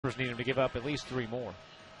Need him to give up at least 3 more.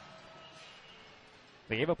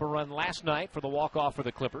 They gave up a run last night for the walk-off for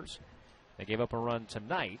the Clippers. They gave up a run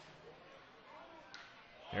tonight.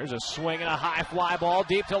 There's a swing and a high fly ball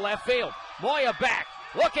deep to left field. Moya back,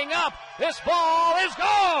 looking up. This ball is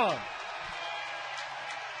gone.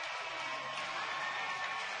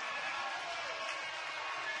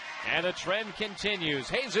 And the trend continues.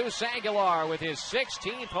 Jesus Aguilar with his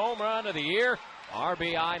 16th home run of the year.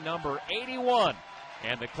 RBI number 81.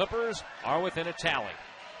 And the Clippers are within a tally.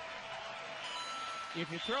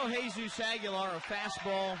 If you throw Jesus Aguilar a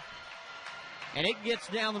fastball and it gets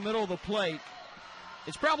down the middle of the plate,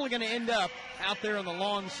 it's probably going to end up out there in the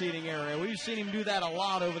lawn seating area. We've seen him do that a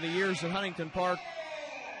lot over the years at Huntington Park.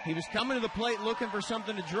 He was coming to the plate looking for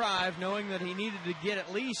something to drive, knowing that he needed to get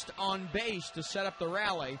at least on base to set up the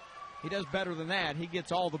rally. He does better than that. He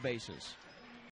gets all the bases.